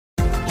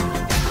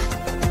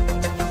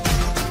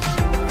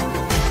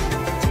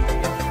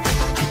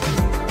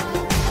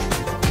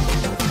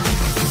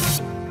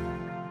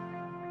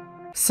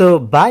So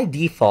by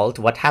default,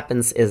 what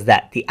happens is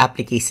that the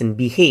application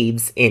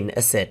behaves in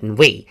a certain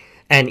way.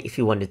 And if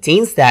you want to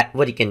change that,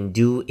 what you can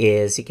do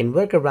is you can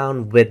work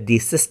around with the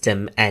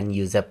system and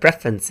user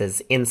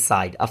preferences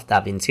inside of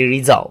Davinci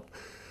Resolve.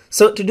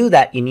 So to do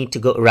that, you need to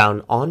go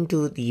around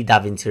onto the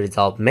Davinci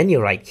Resolve menu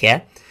right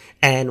here.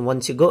 And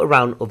once you go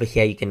around over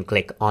here, you can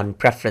click on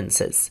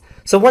preferences.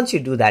 So once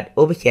you do that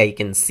over here, you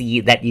can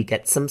see that you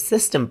get some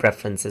system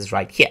preferences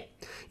right here.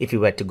 If you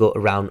were to go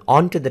around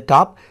onto the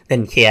top,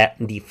 then here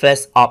the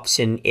first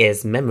option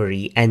is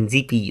memory and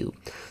GPU.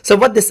 So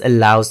what this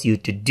allows you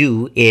to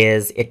do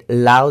is it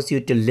allows you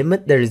to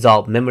limit the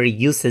Resolve memory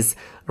uses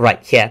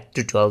right here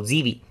to 12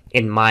 GB.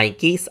 In my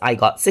case, I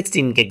got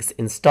 16 gigs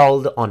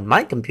installed on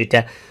my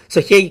computer.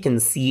 So here you can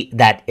see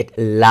that it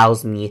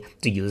allows me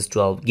to use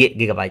 12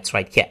 gigabytes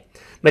right here.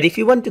 But if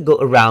you want to go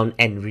around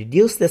and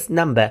reduce this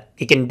number,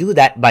 you can do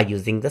that by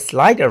using the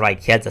slider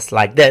right here, just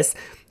like this.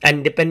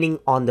 And depending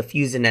on the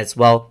Fusion as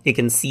well, you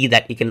can see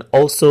that you can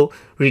also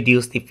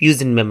reduce the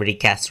Fusion memory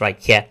cache right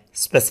here,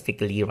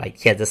 specifically right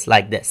here, just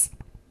like this.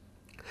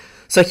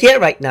 So here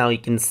right now, you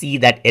can see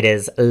that it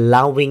is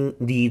allowing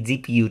the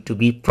GPU to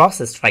be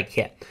processed right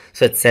here.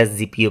 So it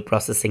says GPU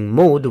processing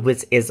mode,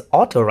 which is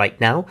auto right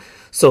now.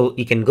 So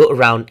you can go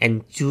around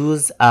and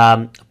choose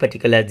a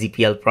particular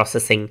GPU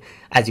processing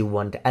as you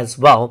want as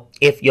well.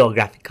 If your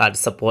graphic card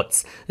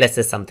supports, let's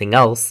say something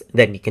else,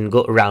 then you can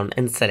go around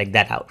and select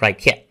that out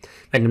right here.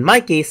 And in my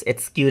case,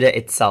 it's CUDA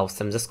itself,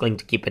 so I'm just going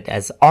to keep it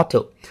as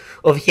auto.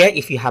 Over here,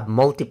 if you have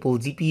multiple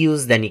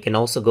GPUs, then you can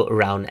also go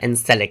around and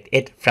select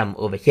it from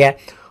over here,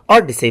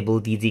 or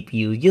disable the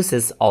GPU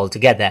uses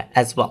altogether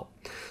as well.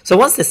 So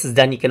once this is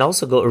done, you can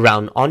also go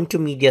around onto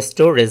media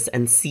storage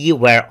and see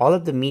where all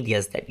of the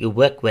medias that you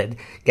work with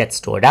get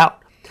stored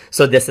out.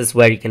 So this is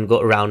where you can go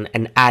around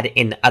and add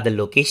in other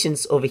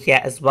locations over here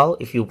as well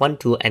if you want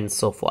to, and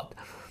so forth.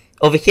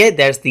 Over here,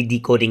 there's the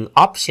decoding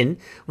option,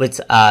 which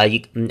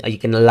you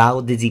can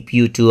allow the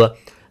GPU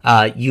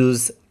to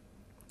use,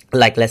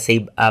 like let's say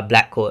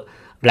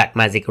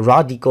Blackmagic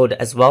raw decode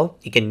as well.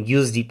 You can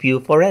use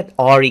GPU for it,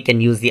 or you can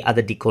use the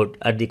other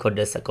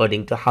decoders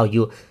according to how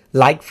you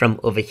like from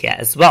over here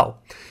as well.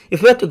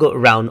 If we were to go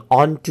around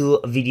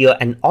onto video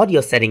and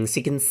audio settings,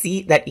 you can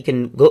see that you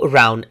can go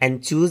around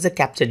and choose a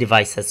capture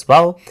device as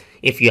well.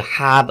 If you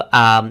have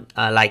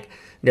like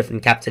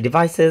different capture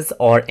devices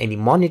or any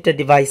monitor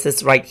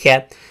devices right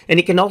here, and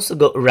you can also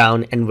go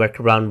around and work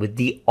around with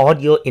the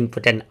audio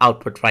input and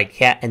output right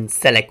here and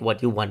select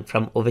what you want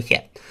from over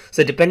here.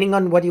 So depending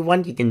on what you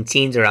want, you can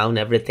change around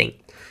everything.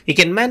 You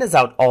can manage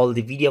out all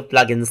the video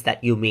plugins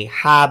that you may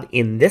have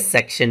in this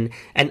section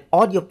and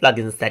audio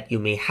plugins that you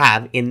may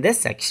have in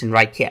this section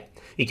right here.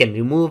 You can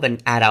remove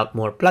and add out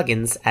more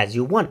plugins as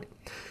you want.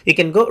 You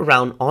can go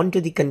around onto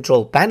the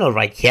control panel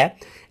right here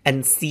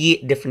and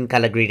see different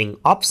color grading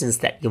options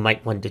that you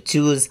might want to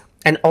choose,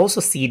 and also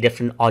see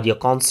different audio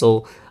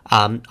console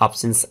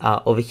options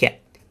over here.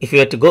 If you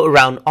were to go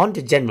around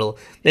onto general,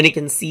 then you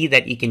can see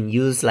that you can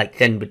use like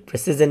 10-bit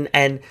precision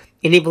and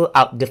enable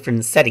out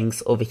different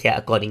settings over here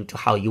according to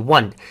how you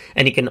want.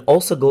 And you can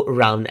also go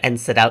around and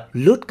set out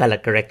loot color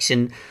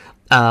correction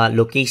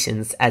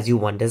locations as you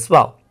want as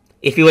well.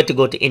 If you were to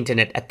go to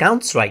internet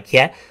accounts right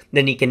here,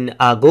 then you can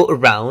go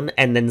around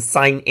and then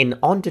sign in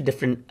onto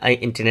different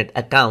internet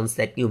accounts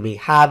that you may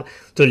have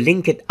to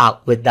link it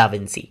out with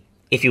Davinci.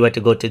 If you were to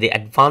go to the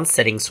advanced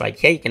settings right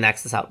here, you can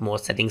access out more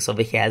settings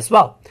over here as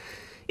well.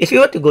 If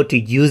you were to go to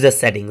user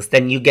settings,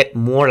 then you get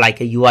more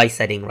like a UI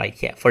setting right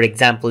here. For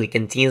example, you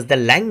can change the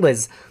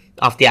language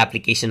of the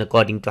application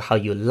according to how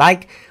you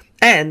like,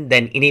 and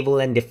then enable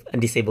and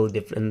disable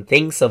different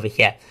things over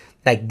here,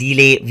 like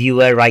delay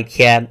viewer right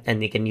here,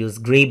 and you can use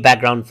gray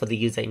background for the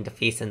user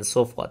interface and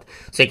so forth.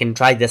 So you can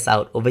try this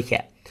out over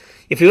here.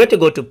 If you were to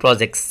go to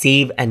project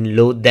save and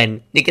load,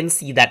 then you can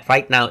see that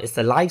right now it's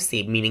a live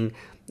save, meaning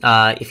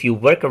if you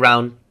work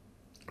around,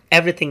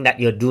 everything that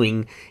you're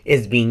doing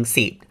is being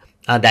saved.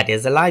 That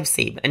is a live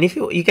save. And if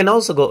you can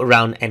also go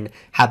around and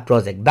have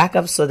project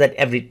backups, so that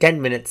every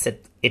 10 minutes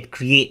it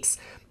creates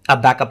a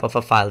backup of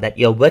a file that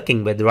you're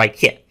working with right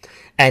here,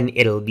 and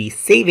it'll be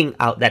saving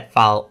out that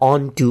file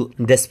onto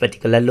this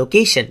particular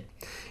location.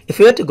 If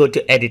you were to go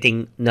to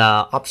editing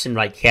option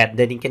right here,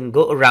 then you can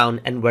go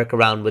around and work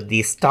around with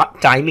the start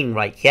timing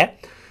right here.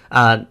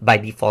 By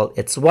default,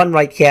 it's 1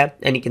 right here,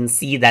 and you can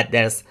see that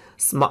there's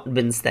smart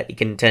bins that you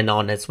can turn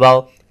on as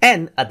well,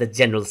 and other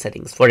general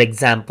settings. For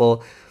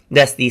example,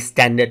 there's the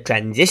standard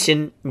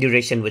transition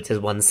duration, which is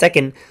 1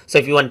 second. So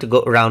if you want to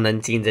go around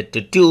and change it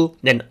to 2,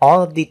 then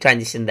all of the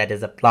transition that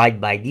is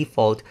applied by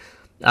default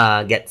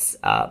gets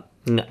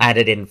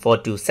added in for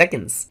 2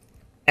 seconds.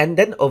 And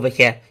then over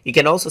here, you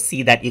can also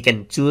see that you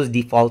can choose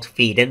default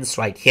fade-ins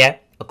right here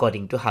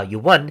according to how you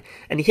want.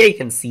 And here you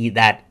can see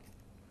that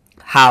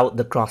how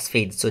the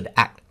crossfade should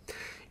act.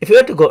 If you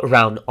were to go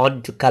around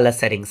onto color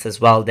settings as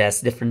well,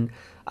 there's different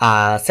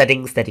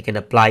settings that you can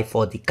apply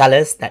for the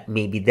colors that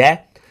may be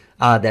there.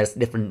 There's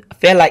different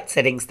Fairlight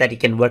settings that you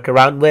can work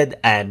around with,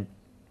 and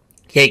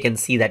here you can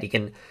see that you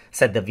can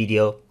set the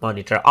video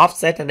monitor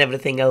offset and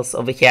everything else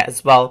over here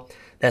as well.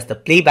 There's the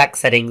playback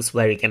settings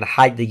where you can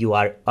hide the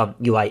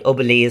UI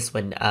overlays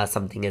when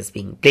something is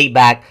being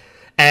playback.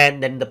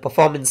 And then the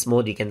performance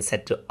mode you can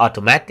set to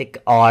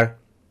automatic or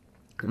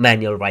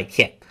manual right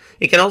here.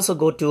 You can also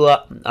go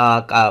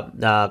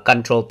to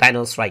control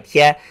panels right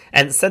here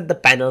and set the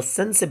panel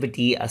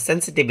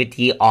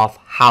sensitivity of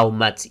how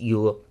much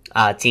you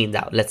change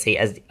out. Let's say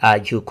as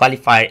your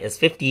qualifier is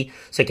 50,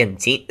 so you can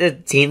change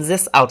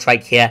this out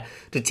right here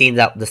to change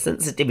out the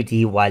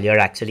sensitivity while you're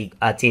actually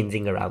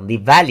changing around the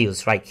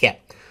values right here.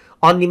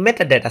 On the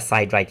metadata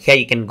side right here,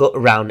 you can go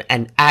around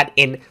and add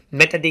in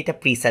metadata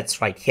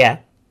presets right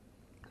here,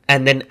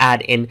 and then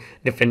add in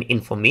different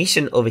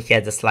information over here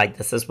just like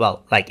this as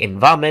well, like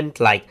environment,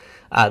 like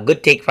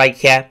good take right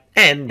here,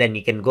 and then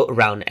you can go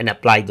around and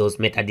apply those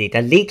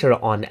metadata later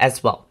on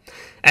as well.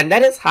 And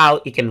that is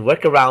how you can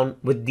work around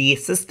with the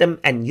system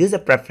and user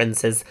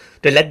preferences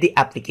to let the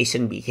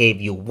application behave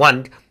you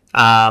want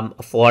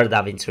for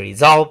Davinci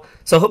Resolve.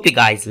 So hope you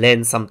guys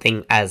learned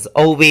something as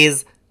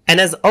always. And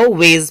as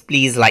always,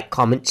 please like,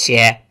 comment,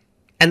 share,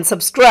 and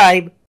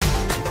subscribe.